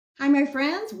my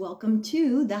friends. Welcome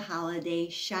to the Holiday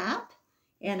Shop.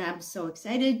 And I'm so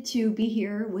excited to be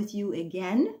here with you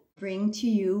again, bring to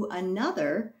you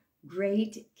another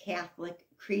great Catholic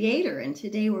creator. And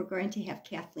today we're going to have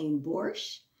Kathleen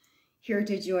Borsch here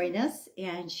to join us.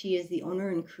 And she is the owner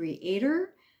and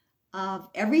creator of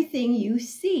everything you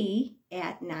see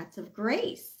at Knots of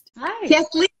Grace. Hi.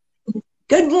 Kathleen,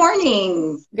 good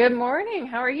morning. Good morning.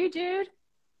 How are you, Jude?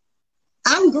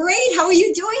 I'm great. How are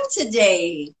you doing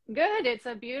today? Good. It's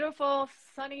a beautiful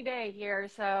sunny day here,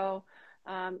 so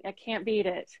I can't beat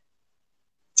it.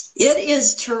 It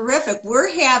is terrific.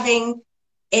 We're having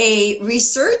a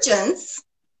resurgence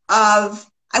of,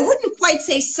 I wouldn't quite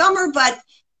say summer, but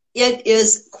it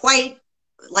is quite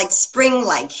like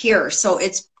spring-like here. So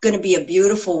it's going to be a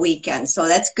beautiful weekend. So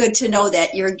that's good to know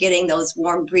that you're getting those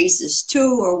warm breezes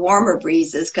too, or warmer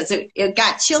breezes, because it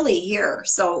got chilly here.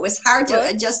 So it was hard to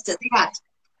adjust to that.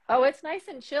 Oh, it's nice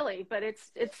and chilly, but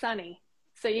it's sunny.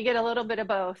 So you get a little bit of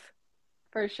both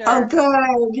for sure. Oh,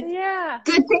 good. Yeah.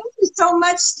 Good. Thank you so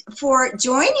much for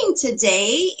joining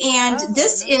today. And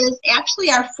this is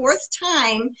actually our fourth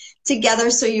time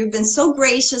together. So you've been so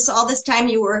gracious all this time.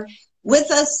 You were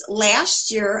with us last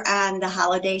year on the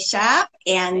Holiday Shop,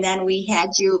 and then we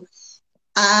had you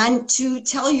on to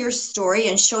tell your story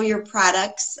and show your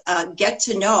products, get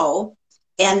to know,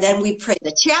 and then we prayed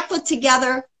the chaplet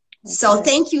together. Okay. So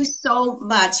thank you so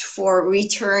much for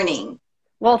returning.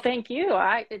 Well, thank you.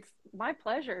 It's my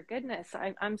pleasure. Goodness,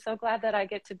 I'm so glad that I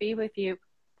get to be with you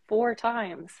 4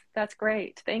 times. That's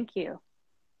great. Thank you.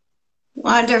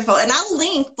 Wonderful. And I'll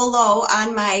link below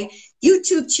on my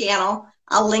YouTube channel.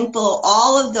 I'll link below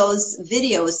all of those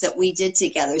videos that we did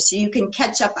together so you can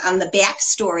catch up on the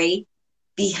backstory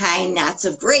behind Knots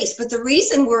of Grace. But the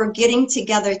reason we're getting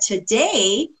together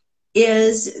today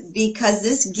is because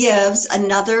this gives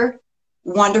another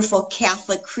wonderful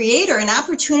Catholic creator an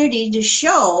opportunity to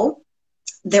show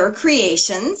their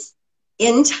creations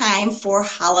in time for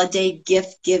holiday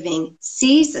gift giving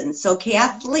season. So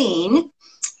Kathleen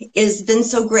has been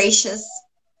so gracious,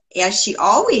 as she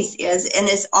always is, and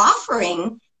is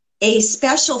offering a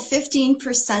special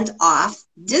 15% off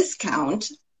discount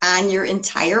on your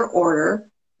entire order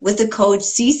with the code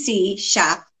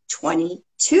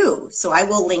CCShop22. So I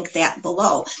will link that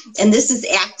below. And this is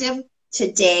active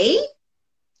today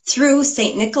through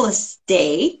St. Nicholas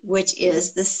Day, which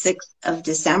is the 6th of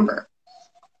December.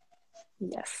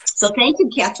 Yes. So thank you,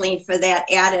 Kathleen, for that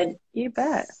added. You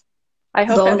bet. I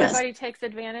hope bonus. Everybody takes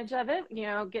advantage of it,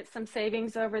 get some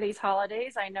savings over these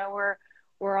holidays. I know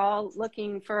we're all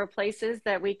looking for places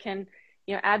that we can,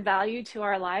 add value to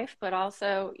our life, but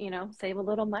also, save a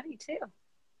little money too.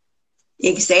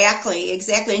 Exactly.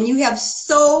 And you have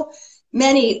so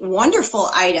many wonderful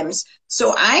items.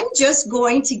 So I'm just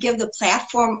going to give the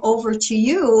platform over to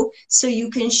you so you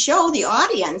can show the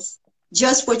audience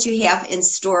just what you have in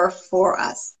store for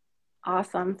us.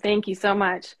 Awesome. Thank you so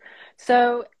much.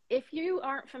 So if you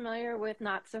aren't familiar with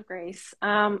Knots of Grace,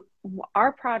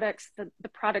 our products, the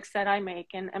products that I make,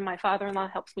 and my father-in-law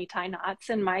helps me tie knots,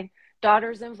 and my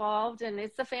daughter's involved, and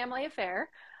it's a family affair.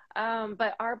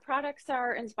 But our products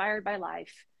are inspired by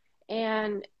life,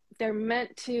 and they're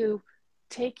meant to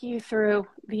take you through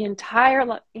the entire,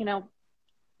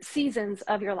 seasons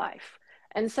of your life.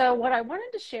 And so what I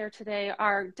wanted to share today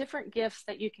are different gifts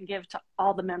that you can give to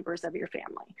all the members of your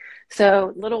family.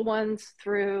 So little ones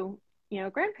through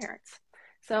grandparents.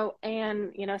 So,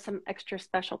 and, some extra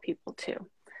special people too.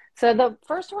 So the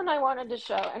first one I wanted to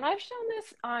show, and I've shown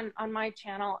this on my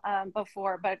channel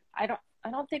before, but I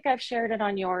don't think I've shared it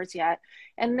on yours yet.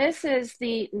 And this is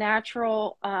the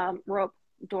natural rope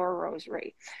door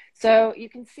rosary. So you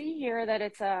can see here that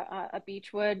it's a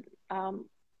beechwood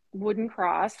wooden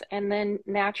cross, and then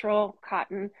natural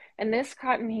cotton. And this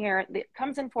cotton here, it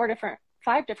comes in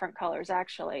 5 different colors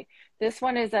actually. This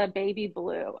one is a baby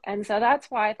blue, and so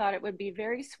that's why I thought it would be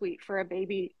very sweet for a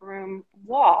baby room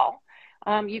wall.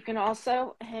 You can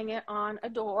also hang it on a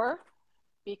door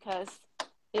because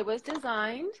it was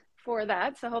designed for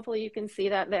that, so hopefully you can see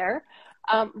that there.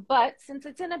 But since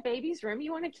it's in a baby's room,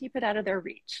 you want to keep it out of their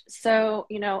reach. So,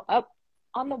 up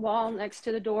on the wall next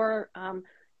to the door,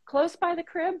 close by the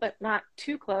crib, but not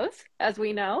too close, as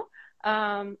we know.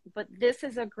 But this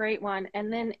is a great one.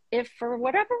 And then if for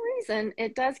whatever reason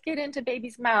it does get into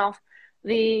baby's mouth,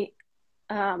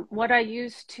 what I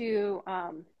use to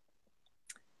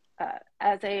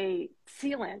as a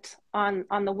sealant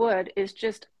on the wood is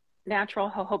just natural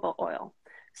jojoba oil.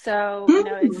 So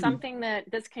it's something that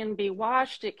this can be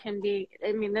washed. It can be.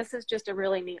 This is just a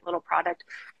really neat little product.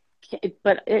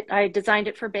 But I designed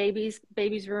it for baby's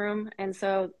room, and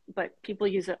so but people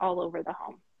use it all over the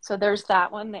home. So there's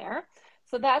that one there.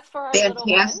 So that's for our little ones.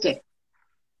 Fantastic.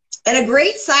 And a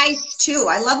great size too.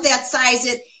 I love that size.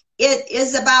 It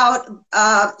is about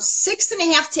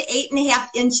 6.5 to 8.5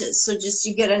 inches. So just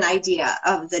you get an idea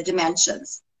of the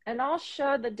dimensions. And I'll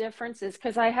show the differences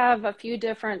because I have a few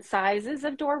different sizes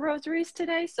of door rosaries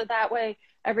today. So that way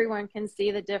everyone can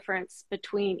see the difference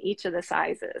between each of the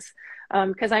sizes.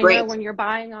 Because I know when you're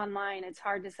buying online, it's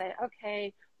hard to say,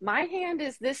 okay, my hand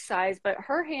is this size, but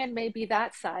her hand may be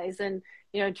that size. And,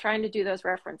 you know, trying to do those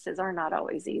references are not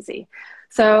always easy.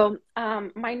 So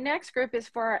my next group is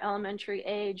for our elementary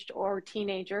aged or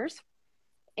teenagers.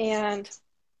 And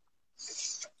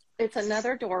it's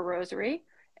another door rosary.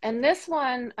 And this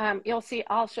one, you'll see,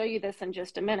 I'll show you this in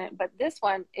just a minute, but this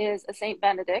one is a St.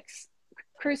 Benedict's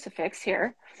crucifix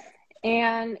here.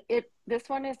 And this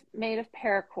one is made of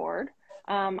paracord.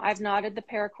 I've knotted the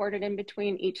paracord in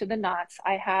between each of the knots.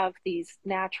 I have these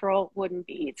natural wooden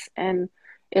beads, and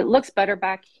it looks better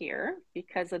back here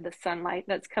because of the sunlight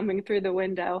that's coming through the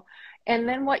window. And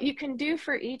then what you can do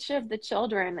for each of the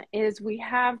children is we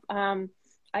have,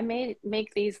 I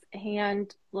make these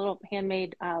little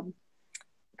handmade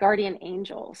guardian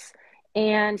angels.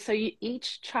 And so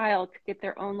each child could get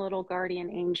their own little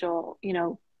guardian angel, you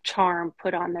know, charm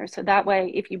put on there. So that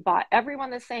way, if you bought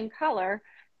everyone the same color,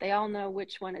 they all know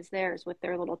which one is theirs with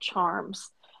their little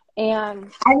charms.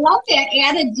 And I love that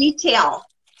added detail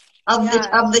of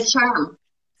the charm.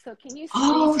 So can you see?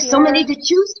 Oh, so many to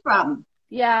choose from.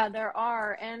 Yeah, there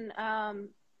are. And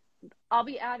I'll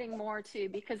be adding more too,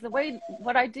 because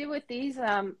what I do with these,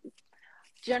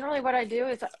 generally what I do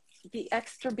is the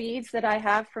extra beads that I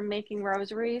have from making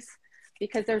rosaries,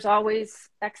 because there's always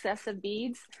excess of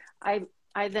beads, I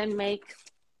then make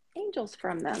angels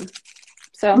from them.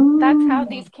 So that's how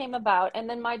these came about. And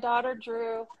then my daughter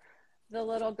drew the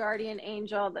little guardian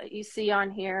angel that you see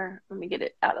on here. Let me get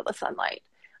it out of the sunlight.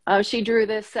 She drew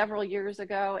this several years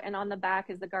ago, and on the back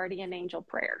is the guardian angel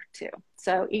prayer too.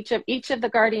 So each of the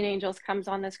guardian angels comes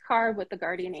on this card with the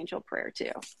guardian angel prayer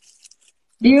too.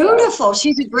 Beautiful.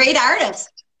 She's a great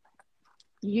artist.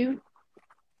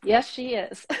 Yes, she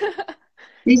is.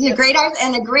 She's a great artist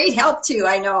and a great help too,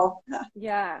 I know.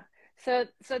 Yeah. So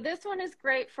this one is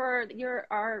great for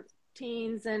our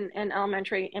teens and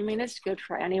elementary. I mean, it's good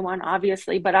for anyone,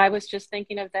 obviously, but I was just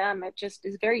thinking of them. It just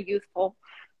is very youthful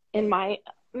in my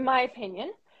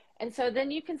opinion. And so then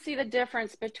you can see the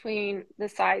difference between the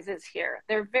sizes here.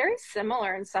 They're very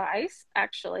similar in size,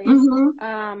 actually.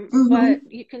 But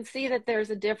you can see that there's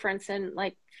a difference in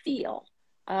like feel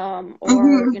or,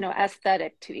 you know,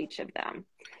 aesthetic to each of them.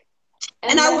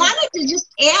 And I wanted to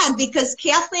just add, because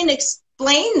Kathleen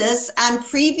explained this on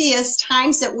previous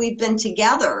times that we've been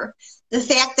together, the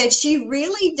fact that she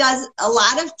really does a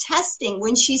lot of testing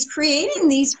when she's creating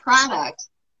these products.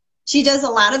 She does a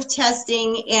lot of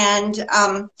testing and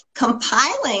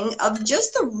compiling of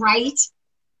just the right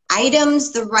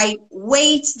items, the right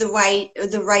weight,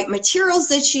 the right materials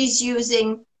that she's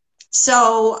using.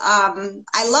 So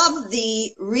I love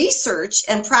the research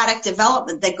and product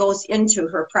development that goes into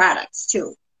her products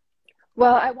too.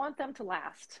 Well, I want them to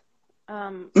last.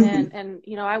 And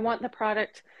you know, I want the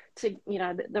product to, you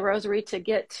know, the rosary to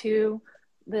get to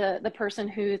the person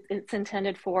who it's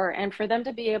intended for, and for them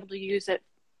to be able to use it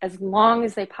as long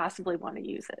as they possibly want to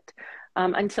use it,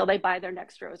 until they buy their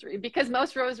next rosary. Because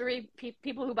most rosary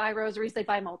people who buy rosaries, they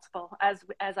buy multiple, as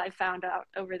I found out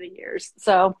over the years.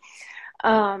 So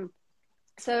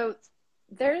so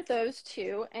there are those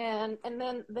two, and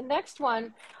then the next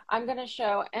one I'm going to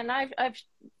show, and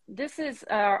this is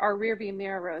our rear view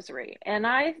mirror rosary, and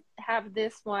I have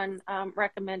this one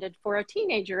recommended for a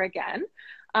teenager again,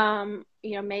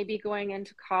 you know, maybe going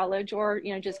into college, or,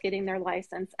 you know, just getting their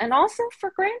license, and also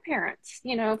for grandparents,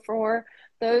 you know, for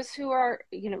those who are,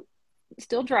 you know,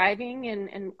 still driving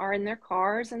and are in their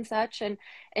cars and such, and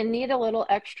need a little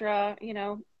extra, you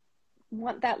know,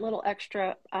 want that little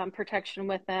extra protection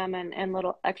with them, and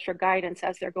little extra guidance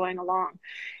as they're going along.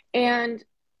 And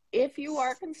if you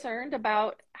are concerned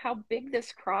about how big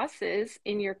this cross is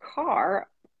in your car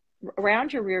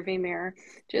around your rearview mirror,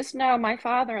 just know my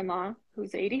father-in-law,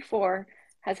 who's 84,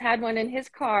 has had one in his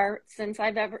car since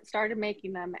I've ever started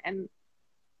making them, and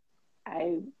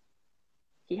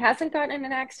he hasn't gotten in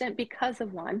an accident because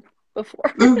of one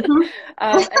before.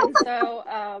 And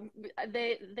so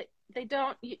they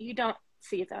don't, you don't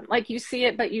see them. Like, you see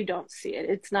it, but you don't see it.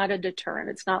 It's not a deterrent.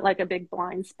 It's not like a big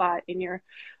blind spot in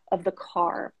of the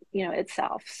car, you know,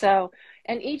 itself. So,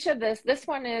 and each of this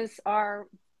one is our,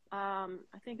 I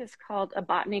think it's called a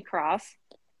botany cross.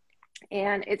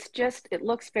 And it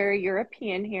looks very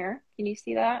European here. Can you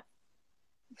see that?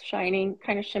 It's shining,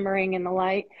 kind of shimmering in the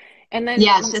light. And then,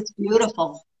 yes, it's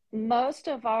beautiful. most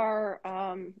of our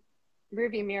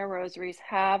rearview mirror rosaries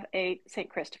have a St.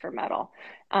 Christopher medal.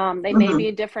 They may Mm-hmm.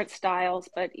 be different styles,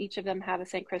 but each of them have a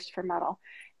St. Christopher medal.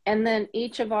 And then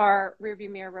each of our rearview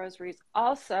mirror rosaries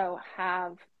also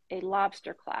have a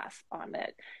lobster clasp on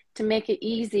it to make it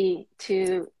easy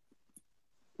to,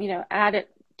 add it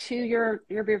to your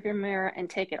rearview mirror and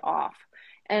take it off.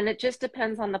 And it just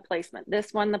depends on the placement.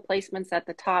 This one, the placement's at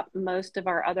the top. Most of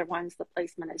our other ones, the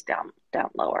placement is down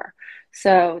lower.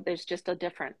 So there's just a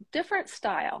different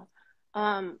style. But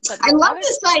I the love product,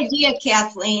 this idea,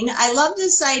 Kathleen. I love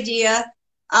this idea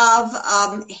of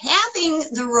having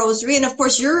the rosary, and of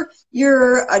course, your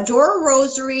door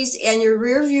rosaries and your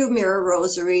rear view mirror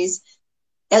rosaries,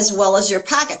 as well as your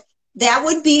pocket. That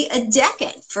would be a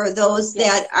decade for those yes,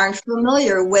 that aren't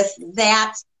familiar with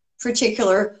that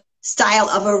particular style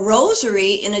of a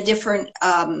rosary in a different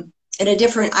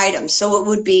item. So it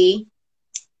would be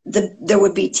there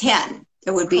would be 10.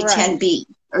 There would be correct. 10B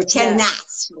or 10 Yes.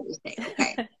 knots, so to say.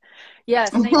 Okay.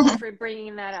 Yes, thank you for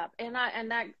bringing that up. And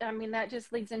that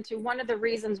just leads into one of the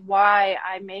reasons why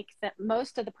I make that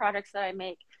most of the products that I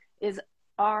make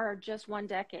are just 1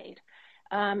 decade.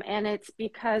 And it's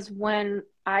because when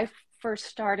I first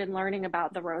started learning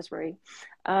about the rosary,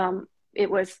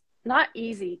 it was not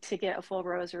easy to get a full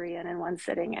rosary in one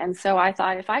sitting. And so I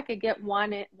thought if I could get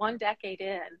 1 decade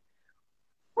in,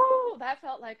 whoo, that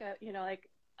felt like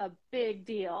a big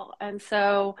deal. And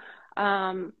so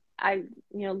I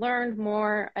learned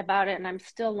more about it, and I'm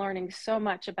still learning so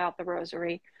much about the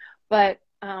rosary, but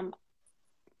I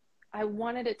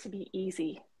wanted it to be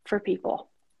easy for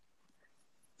people.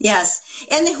 Yes.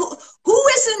 And who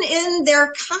isn't in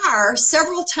their car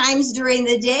several times during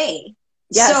the day?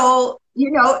 Yes. So,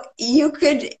 you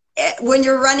could, when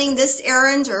you're running this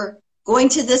errand or going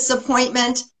to this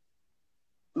appointment,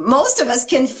 most of us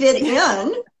can fit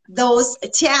in those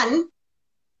 10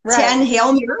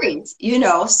 Hail Marys,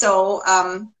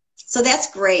 so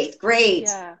that's great.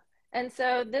 Yeah. And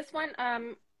so this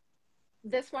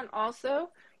one also,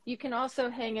 you can also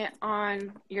hang it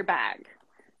on your bag.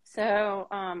 So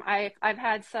I've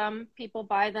had some people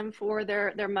buy them for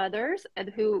their mothers and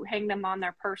who hang them on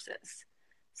their purses.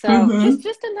 So Mm-hmm.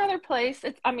 just another place.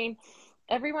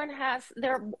 Everyone has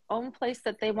their own place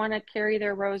that they want to carry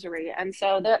their rosary. And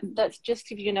so that's just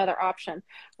to give you another option.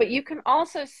 But you can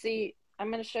also see,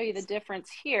 I'm going to show you the difference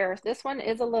here. This one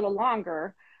is a little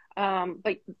longer,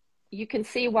 but you can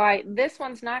see why this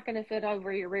one's not going to fit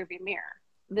over your rearview mirror.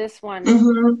 This one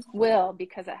will,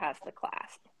 because it has the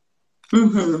clasp.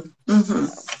 So.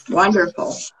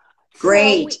 Wonderful.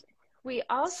 Great. So we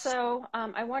also,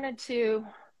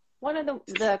 one of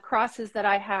the crosses that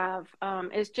I have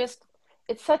is just,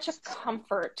 it's such a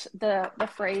comfort. The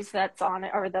phrase that's on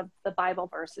it, or the Bible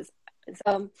verses,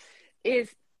 is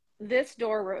this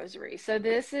door rosary. So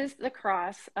this is the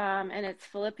cross, and it's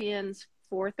Philippians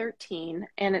 4:13,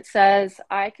 and it says,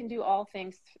 "I can do all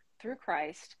things through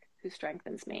Christ who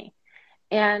strengthens me."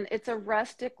 And it's a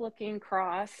rustic looking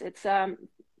cross. It's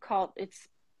it's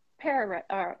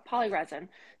polyresin.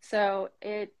 So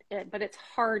but it's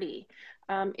hardy.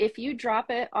 If you drop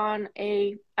it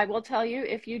I will tell you,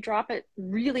 if you drop it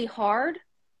really hard,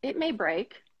 it may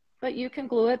break, but you can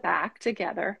glue it back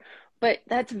together. But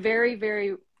that's very,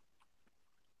 very,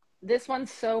 this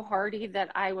one's so hardy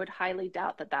that I would highly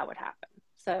doubt that would happen.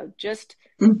 So just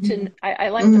I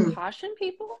like to caution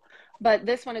people, but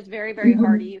this one is very, very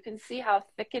hardy. You can see how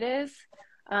thick it is,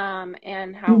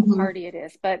 and how hardy it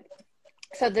is. But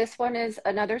so this one is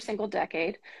another single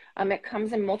decade. It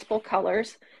comes in multiple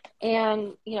colors,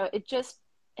 and it just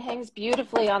hangs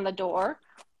beautifully on the door.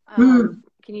 Can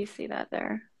you see that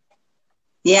there?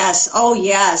 Yes. Oh,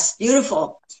 yes.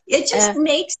 Beautiful. It just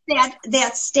makes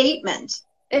that statement.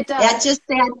 It does.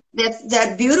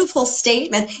 That beautiful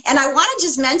statement. And I want to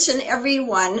just mention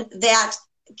everyone that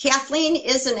Kathleen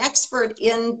is an expert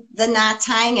in the knot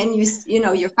tying, and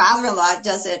your father-in-law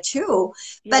does it too.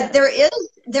 Yes. But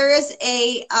there is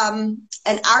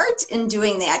an art in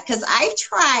doing that, because I've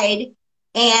tried,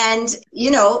 and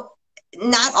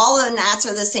not all of the knots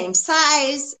are the same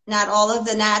size. Not all of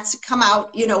the knots come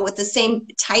out with the same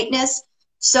tightness.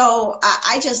 So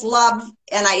I just love,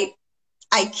 and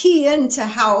I key into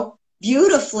how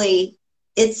beautifully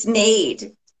it's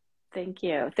made. Thank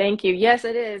you. Yes,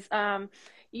 it is.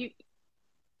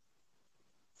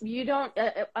 You don't,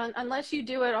 unless you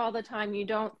do it all the time, you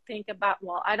don't think about,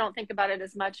 well, I don't think about it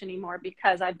as much anymore,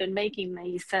 because I've been making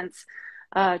these since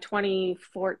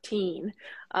 2014.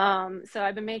 So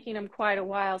I've been making them quite a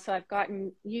while, so I've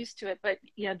gotten used to it. But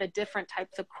you know, the different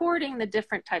types of cording, the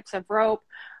different types of rope.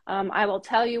 I will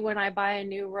tell you when I buy a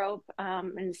new rope,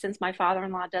 and since my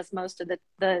father-in-law does most of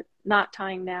the knot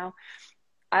tying now,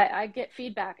 I get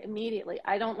feedback immediately.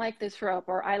 I don't like this rope,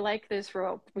 or I like this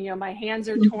rope. You know, my hands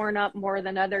are torn up more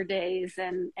than other days.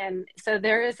 And so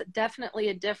there is definitely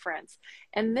a difference.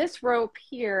 And this rope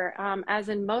here, as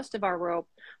in most of our rope,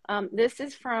 this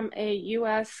is from a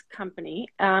U.S. company,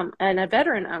 and a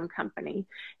veteran-owned company.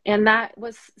 And that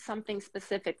was something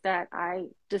specific that I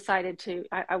decided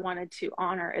I wanted to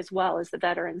honor, as well as the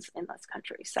veterans in this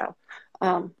country. So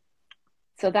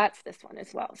that's this one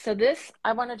as well. So this,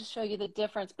 I wanted to show you the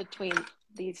difference between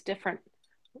these different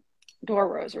door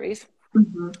rosaries.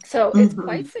 So it's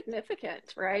quite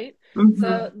significant, right?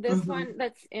 So this one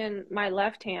that's in my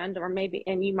left hand, or maybe,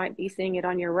 and you might be seeing it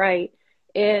on your right,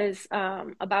 is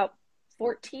about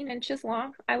 14 inches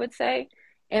long, I would say.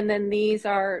 And then these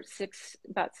are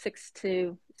about 6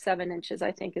 to 7 inches,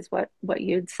 I think is what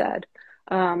you'd said.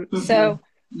 So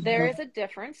there is a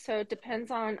difference. So it depends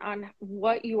on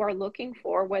what you are looking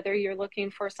for, whether you're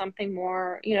looking for something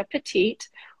more, you know, petite,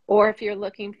 or if you're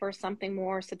looking for something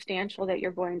more substantial that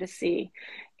you're going to see.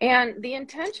 And the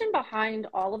intention behind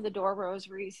all of the door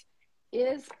rosaries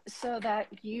is so that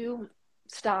you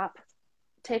stop,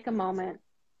 take a moment,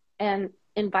 and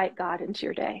invite God into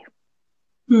your day.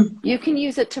 You can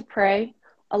use it to pray.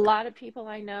 A lot of people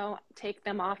I know take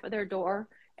them off of their door,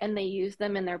 and they use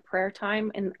them in their prayer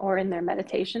time or in their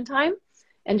meditation time,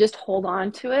 and just hold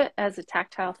on to it as a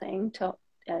tactile thing to,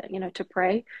 you know, to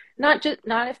pray. Not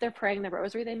if they're praying the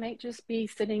rosary, they might just be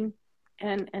sitting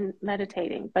and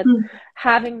meditating, but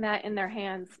having that in their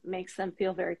hands makes them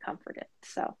feel very comforted.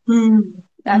 So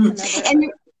that's another.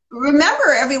 And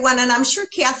remember, everyone, and I'm sure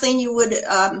Kathleen, you would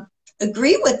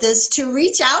agree with this, to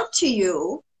reach out to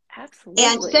you. Absolutely.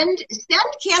 And send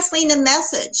Kathleen a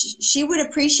message. She would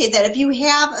appreciate that. If you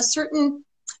have a certain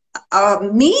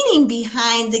meaning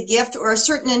behind the gift, or a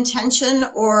certain intention,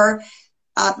 or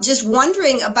just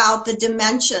wondering about the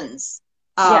dimensions,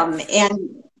 and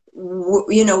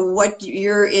you know, what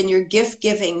you're in your gift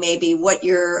giving, maybe what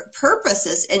your purpose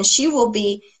is, and she will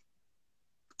be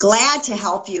glad to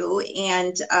help you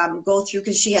and go through,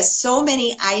 because she has so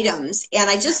many items. And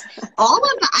all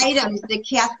of the items that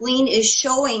Kathleen is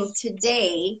showing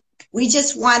today, we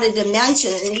just wanted to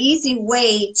mention an easy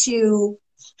way to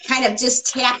kind of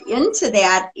just tap into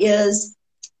that is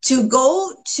to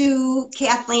go to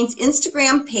Kathleen's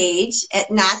Instagram page at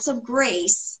Knots of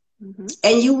Grace,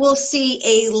 and you will see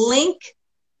a link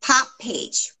pop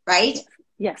page, right?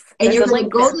 Yes. And you're going to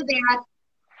go to that,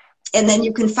 and then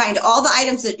you can find all the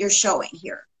items that you're showing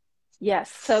here. Yes.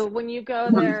 So when you go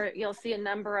there, you'll see a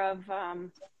number of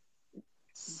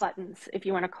buttons, if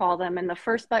you want to call them. And the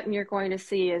first button you're going to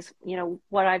see is, you know,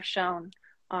 what I've shown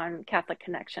on Catholic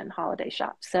Connection Holiday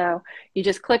Shop. So you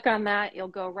just click on that. You'll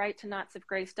go right to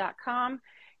knotsofgrace.com.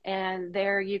 And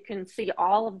there you can see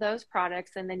all of those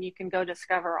products. And then you can go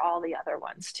discover all the other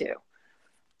ones too.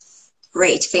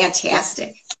 Great.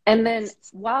 Fantastic. And then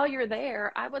while you're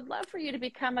there, I would love for you to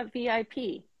become a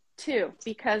VIP too,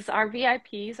 because our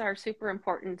VIPs are super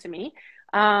important to me.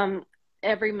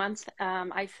 Every month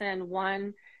I send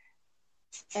one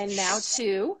and now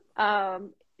two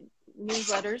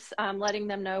newsletters letting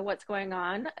them know what's going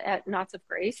on at Knots of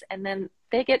Grace. And then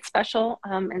they get special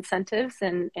incentives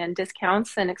and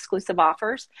discounts and exclusive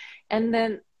offers. And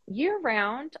then year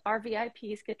round, our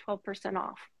VIPs get 12%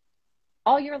 off.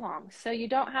 All year long. So you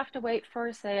don't have to wait for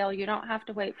a sale. You don't have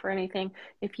to wait for anything.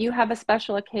 If you have a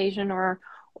special occasion or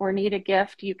need a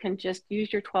gift, you can just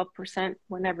use your 12%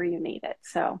 whenever you need it.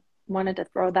 So wanted to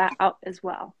throw that out as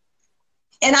well.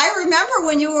 And I remember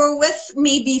when you were with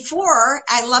me before,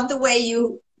 I love the way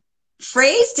you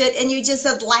phrased it, and you just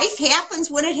said life happens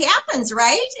when it happens,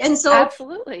 right? And so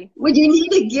absolutely, when you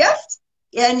need a gift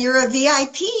and you're a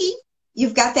VIP,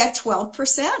 you've got that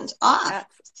 12% off.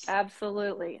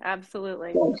 Absolutely.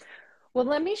 Absolutely. Well,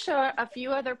 let me show a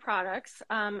few other products,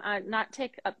 not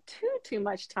take up too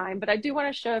much time, but I do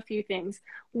want to show a few things.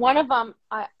 One of them,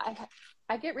 I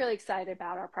get really excited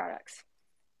about our products.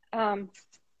 And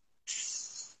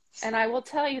I will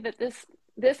tell you that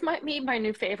this might be my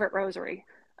new favorite rosary.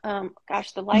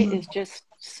 Gosh, the light is just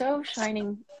so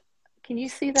shining. Can you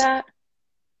see that?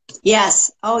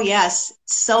 Yes. Oh, yes.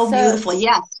 So beautiful.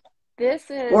 Yes.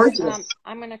 This is,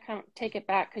 I'm going to take it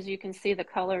back because you can see the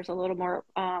colors a little more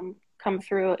come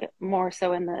through more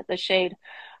so in the shade.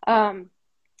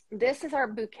 This is our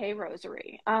bouquet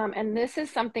rosary. And this is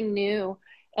something new.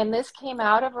 And this came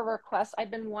out of a request.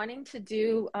 I've been wanting to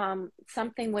do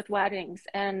something with weddings,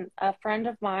 and a friend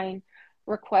of mine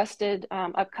requested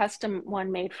a custom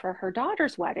one made for her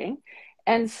daughter's wedding.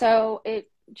 And so it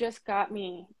just got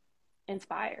me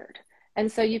inspired.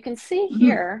 And so you can see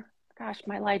here, gosh,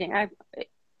 my lighting,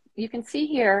 you can see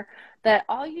here that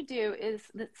all you do is,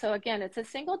 so again, it's a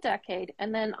single decade.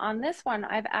 And then on this one,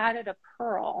 I've added a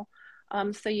pearl.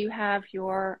 So you have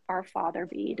Our Father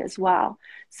bead as well.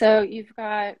 So you've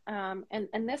got,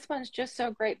 and this one's just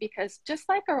so great because just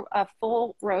like a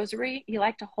full rosary, you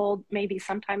like to hold maybe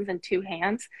sometimes in two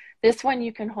hands. This one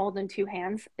you can hold in two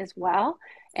hands as well.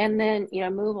 And then,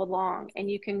 move along, and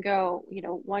you can go,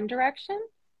 one direction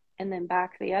and then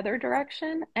back the other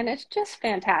direction. And it's just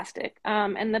fantastic.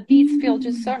 And the beads feel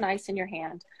just so nice in your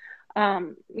hand.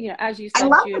 As you said, I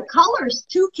love the colors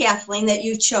too, Kathleen, that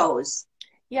you chose.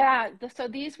 Yeah, so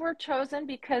these were chosen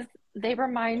because they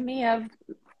remind me of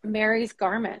Mary's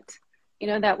garment,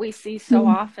 that we see so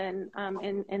often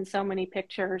in so many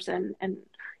pictures and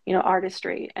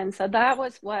artistry. And so that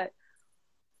was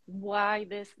why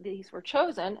these were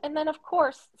chosen. And then of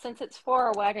course, since it's for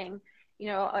a wedding,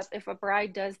 if a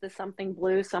bride does something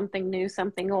blue, something new,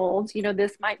 something old,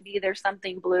 this might be there's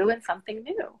something blue and something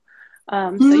new.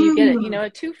 So you get a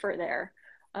twofer there,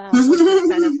 which is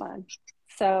kind of fun.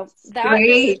 So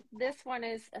this one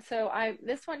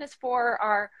is for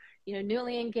our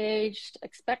newly engaged,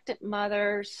 expectant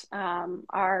mothers,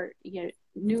 our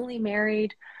newly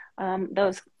married.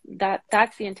 That's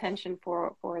the intention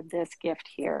for this gift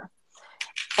here.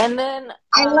 And then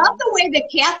I love the way that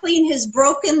Kathleen has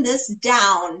broken this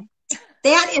down.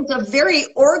 That is a very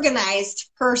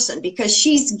organized person because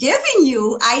she's giving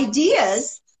you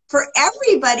ideas for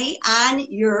everybody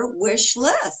on your wish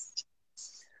list.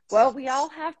 Well, we all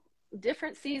have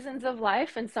different seasons of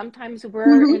life, and sometimes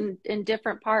we're in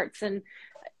different parts. And,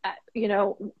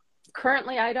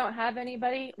 currently I don't have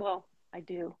anybody. Well, I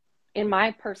do in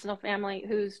my personal family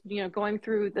who's, going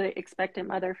through the expectant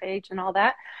mother phase and all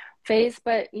that phase,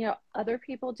 but, other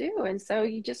people do. And so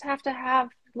you just have to have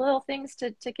little things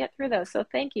to get through those. So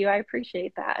thank you. I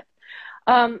appreciate that.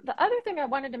 The other thing I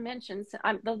wanted to mention,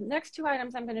 the next two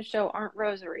items I'm going to show aren't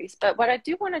rosaries, but what I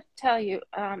do want to tell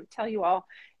you all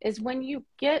is when you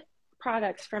get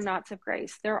products from Knots of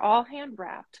Grace, they're all hand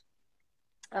wrapped.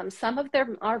 Some of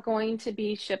them are going to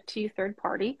be shipped to you third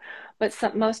party, but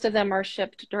most of them are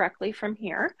shipped directly from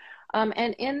here.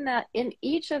 And in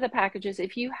each of the packages,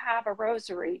 if you have a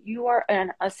rosary, you are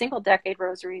a single decade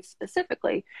rosary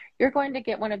specifically, you're going to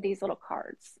get one of these little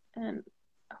cards. And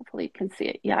hopefully you can see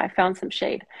it. Yeah, I found some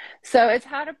shade. So it's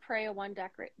how to pray a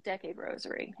decade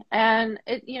rosary. And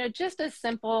it, just a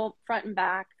simple front and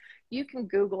back. You can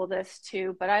Google this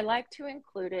too, but I like to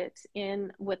include it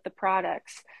in with the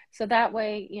products. So that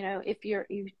way, if you're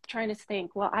trying to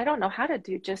think, well, I don't know how to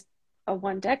do just a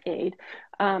one decade.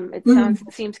 It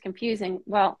seems confusing.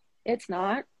 Well, it's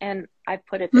not. And I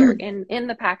put it there in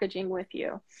the packaging with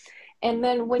you. And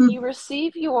then when you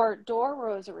receive your door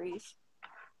rosaries,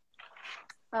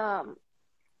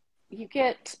 you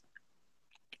get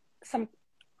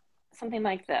something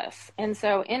like this. And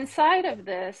so inside of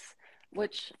this,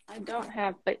 which I don't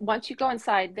have, but once you go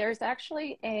inside, there's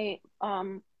actually a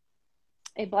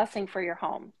blessing for your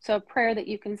home. So a prayer that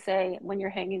you can say when you're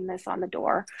hanging this on the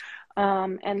door.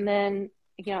 And then,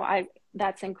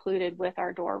 that's included with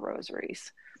our door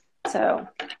rosaries. So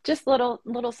just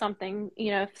little something,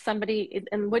 if somebody,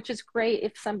 and which is great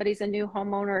if somebody's a new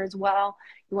homeowner as well,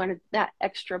 you wanted that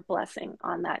extra blessing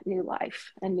on that new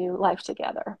life and new life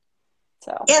together.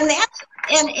 So, and that's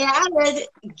an added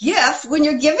gift when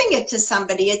you're giving it to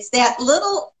somebody. It's that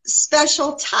little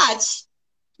special touch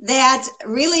that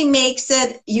really makes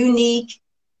it unique.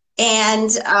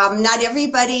 And not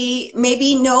everybody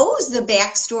maybe knows the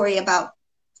backstory about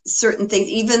certain things,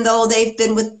 even though they've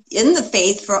been within the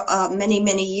faith for many,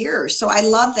 many years. So I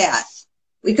love that.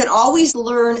 We can always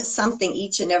learn something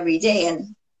each and every day.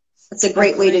 And it's a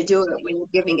great way to do it when you're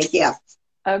giving a gift.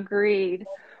 Agreed.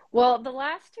 Well, the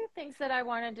last two things that I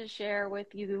wanted to share with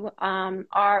you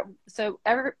are,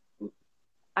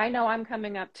 I know I'm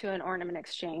coming up to an ornament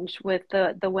exchange with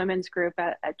the women's group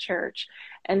at church.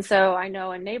 And so I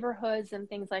know in neighborhoods and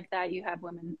things like that, you have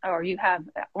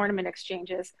ornament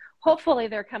exchanges. Hopefully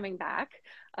they're coming back,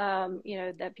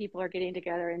 that people are getting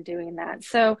together and doing that.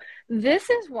 So this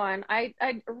is one, I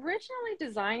originally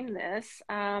designed this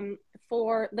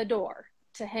for the door,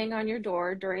 to hang on your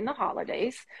door during the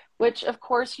holidays, which of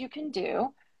course you can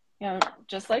do,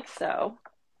 just like so.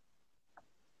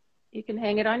 You can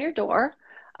hang it on your door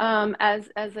as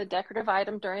a decorative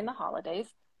item during the holidays,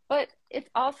 but it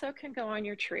also can go on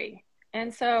your tree.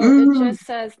 And so it Mm. just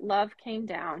says love came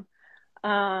down.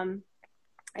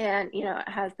 And, you know, it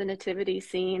has the nativity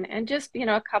scene and just, you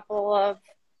know, a couple of,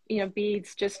 you know,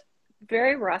 beads, just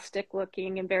very rustic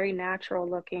looking and very natural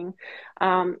looking,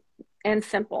 and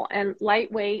simple and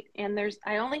lightweight. And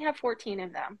I only have 14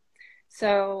 of them.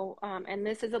 So, and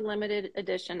this is a limited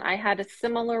edition. I had a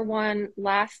similar one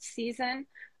last season,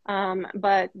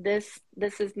 but this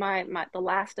is the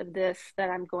last of this that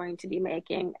I'm going to be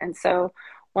making. And so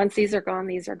once these are gone,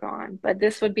 these are gone. But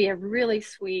this would be a really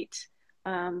sweet,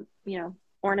 you know,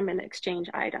 ornament exchange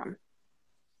item.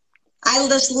 I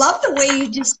just love the way you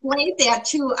displayed that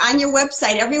too on your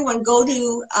website. Everyone go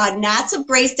to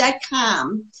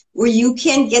knotsofgrace.com where you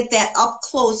can get that up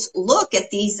close look at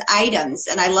these items.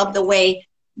 And I love the way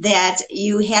that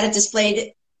you had it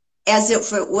displayed as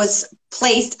if it was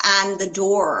placed on the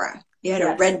door. You had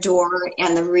a red door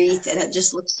and the wreath, and it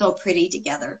just looks so pretty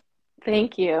together.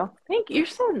 Thank you. Thank you. You're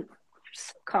so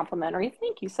complimentary.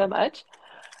 Thank you so much.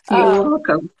 You're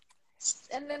welcome.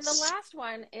 And then the last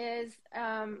one is,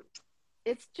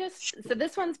 it's just, so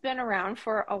this one's been around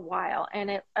for a while,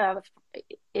 and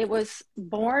it was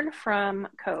born from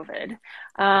COVID,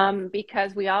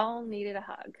 because we all needed a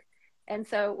hug. And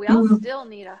so we all still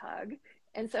need a hug.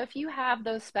 And so if you have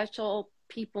those special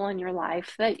people in your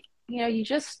life that, you know, you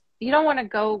don't want to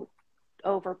go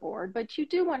overboard, but you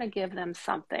do want to give them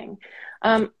something.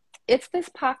 It's this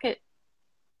pocket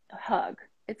hug.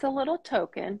 It's a little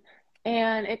token,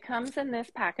 and it comes in this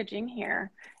packaging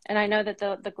here. And I know that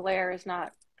the glare is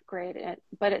not great,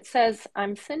 but it says,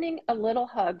 I'm sending a little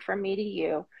hug from me to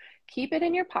you. Keep it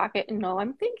in your pocket and know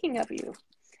I'm thinking of you.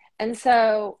 And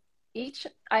so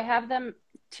I have them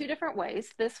two different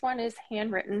ways. This one is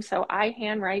handwritten, so I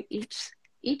handwrite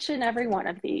each and every one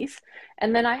of these.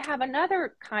 And then I have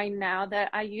another kind now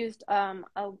that I used a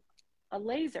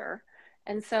laser,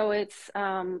 and so it's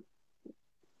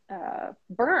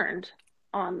burned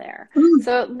on there.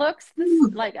 So it looks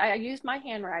like I used my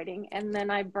handwriting, and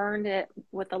then I burned it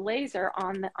with a laser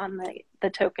on the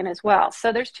token as well.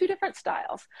 So there's two different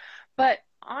styles, but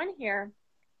on here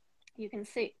you can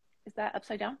see. Is that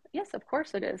upside down? Yes, of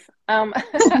course it is. So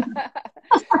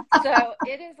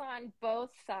it is on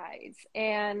both sides.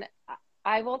 And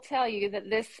I will tell you that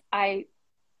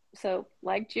so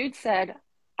like Jude said,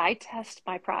 I test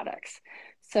my products.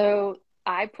 So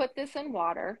I put this in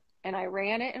water, and I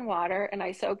ran it in water, and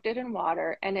I soaked it in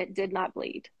water, and it did not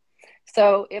bleed.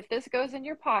 So if this goes in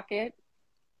your pocket,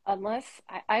 unless,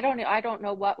 I don't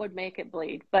know what would make it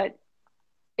bleed, but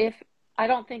I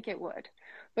don't think it would.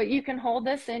 But you can hold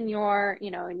this in your, you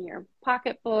know, in your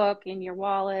pocketbook, in your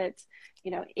wallet,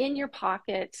 you know, in your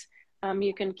pocket.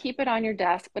 You can keep it on your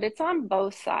desk, but it's on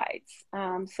both sides.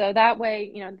 So that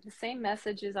way, you know, the same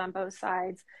message is on both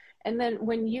sides. And then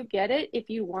when you get it, if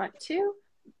you want to,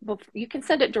 you can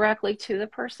send it directly to the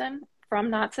person from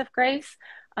Knots of Grace.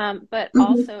 But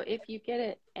also if you get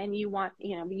it and you want,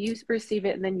 you know, you receive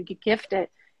it and then you gift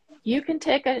it, you can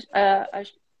take a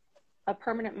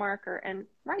permanent marker and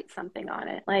write something on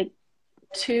it, like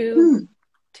to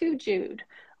Jude,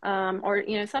 or,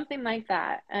 you know, something like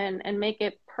that, and make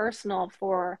it personal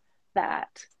for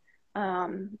that.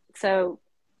 So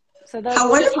those, how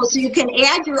wonderful. So you can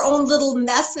add your own little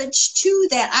message to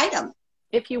that item.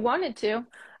 If you wanted to,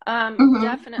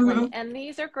 definitely. And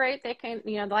these are great. They can,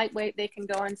 you know, lightweight, they can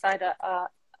go inside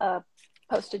a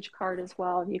postage card as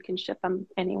well. You can ship them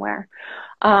anywhere.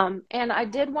 And I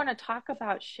did want to talk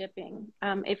about shipping,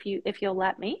 if you'll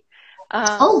let me.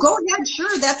 Oh, go ahead.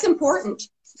 Sure. That's important.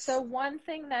 So one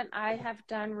thing that I have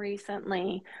done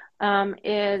recently,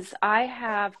 is I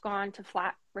have gone to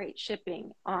flat rate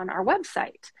shipping on our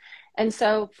website. And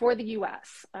so for the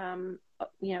US,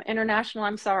 you know, international,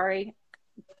 I'm sorry,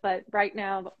 but right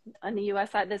now on the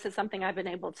US side, this is something I've been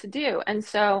able to do. And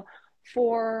so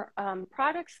for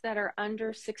products that are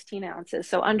under 16 ounces,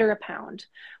 so under a pound,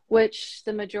 which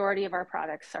the majority of our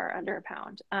products are under a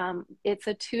pound, it's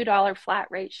a $2 flat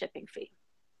rate shipping fee.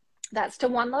 That's to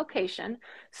one location.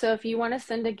 So if you want to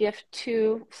send a gift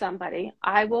to somebody,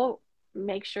 I will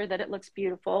make sure that it looks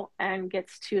beautiful and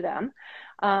gets to them.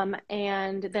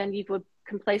 And then you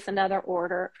can place another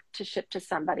order to ship to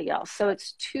somebody else. So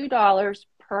it's $2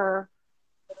 per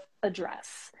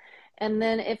address. And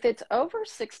then if it's over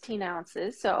 16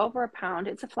 ounces, so over a pound,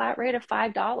 it's a flat rate of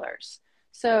 $5.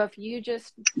 So if you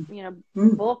just, you know,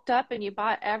 bulked up and you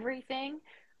bought everything,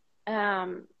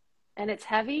 and it's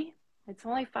heavy, it's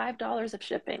only $5 of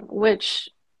shipping, which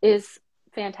is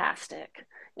fantastic.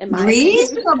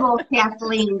 Reasonable,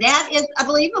 Kathleen. That is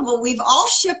unbelievable. We've all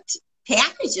shipped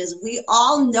packages. We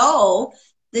all know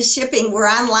the shipping. We're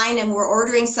online and we're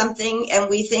ordering something and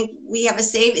we think we have a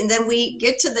save, and then we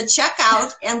get to the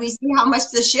checkout and we see how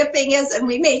much the shipping is, and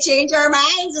we may change our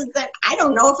minds and say, I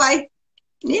don't know if I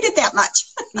need it that much.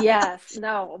 Yes,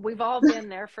 no, we've all been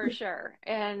there for sure.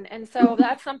 And so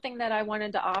that's something that I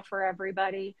wanted to offer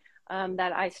everybody,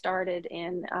 that I started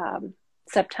in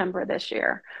September this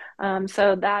year.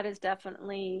 So that is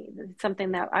definitely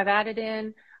something that I've added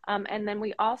in. And then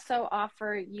we also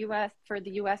offer for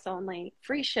the US only,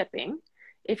 free shipping.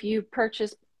 If you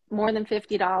purchase more than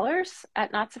 $50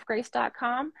 at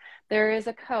knotsofgrace.com, there is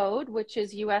a code, which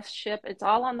is US ship. It's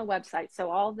all on the website.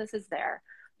 So all of this is there.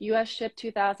 US ship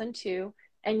 2002,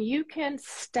 and you can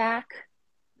stack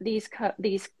these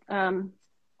coupon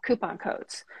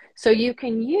codes. So you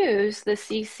can use the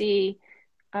CC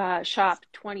shop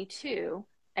 22,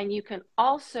 and you can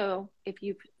also, if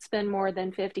you spend more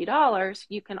than $50,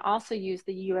 you can also use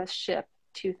the US ship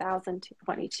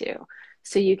 2022.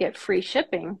 So you get free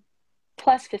shipping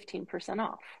plus 15%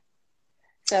 off.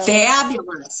 So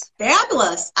fabulous,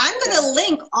 fabulous. I'm going to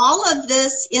link all of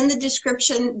this in the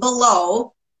description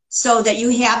below so that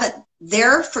you have it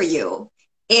there for you.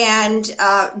 And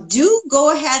do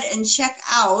go ahead and check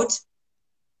out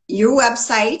your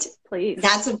website, please,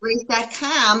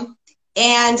 knotsofgrace.com.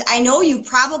 And I know you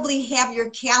probably have your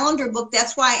calendar book.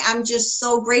 That's why I'm just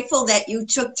so grateful that you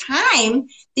took time,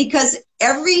 because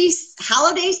every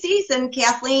holiday season,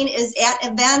 Kathleen is at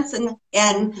events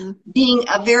and being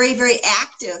a very, very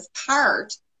active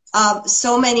part of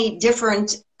so many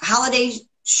different holiday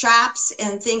shops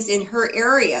and things in her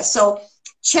area. So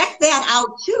check that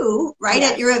out too, right?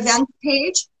 Yes. At your event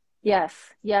page. Yes,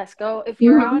 yes. Go, if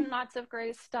you're on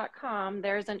knotsofgrace.com,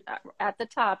 there's at the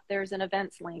top, there's an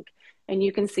events link, and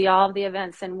you can see all of the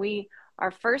events. And our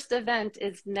first event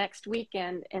is next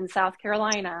weekend in South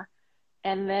Carolina.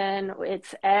 And then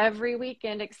it's every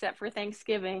weekend except for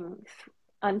Thanksgiving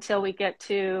until we get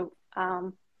to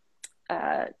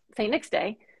St. Nick's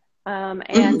Day.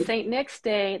 And St. Nick's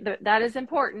Day, that is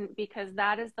important because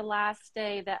that is the last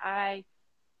day that I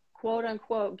quote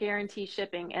unquote guarantee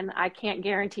shipping. And I can't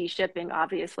guarantee shipping,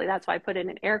 obviously. That's why I put it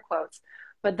in air quotes.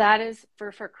 But that is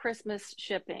for Christmas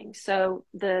shipping. So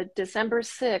the December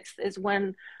 6th is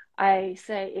when I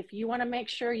say, if you want to make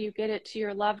sure you get it to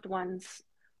your loved ones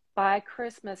by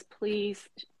Christmas, please,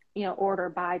 order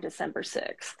by December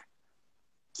 6th.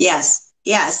 Yes,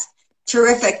 yes.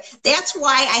 Terrific. That's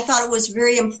why I thought it was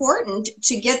very important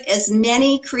to get as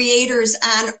many creators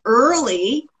on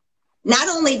early. Not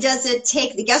only does it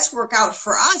take the guesswork out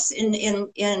for us in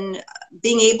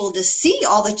being able to see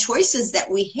all the choices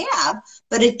that we have,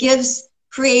 but it gives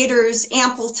creators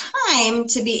ample time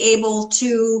to be able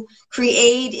to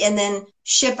create and then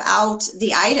ship out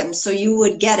the items, so you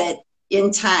would get it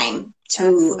in time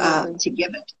to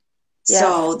give it. Yes.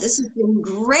 So this has been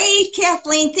great,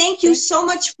 Kathleen. Thank you so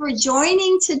much for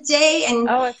joining today. And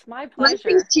it's my pleasure.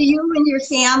 Blessings to you and your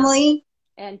family.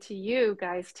 And to you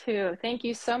guys too. Thank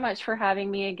you so much for having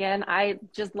me again. I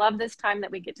just love this time that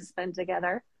we get to spend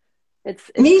together. It's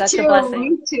such a blessing.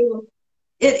 Me too.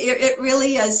 It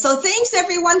really is. So thanks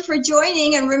everyone for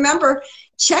joining. And remember,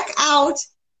 check out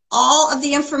all of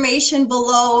the information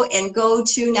below and go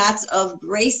to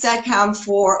knotsofgrace.com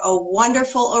for a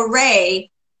wonderful array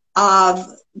of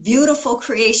beautiful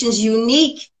creations,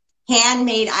 unique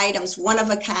handmade items, one of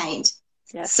a kind.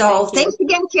 Yes, so thanks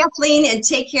again, Kathleen, and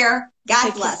take care.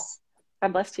 God bless.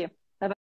 God bless you.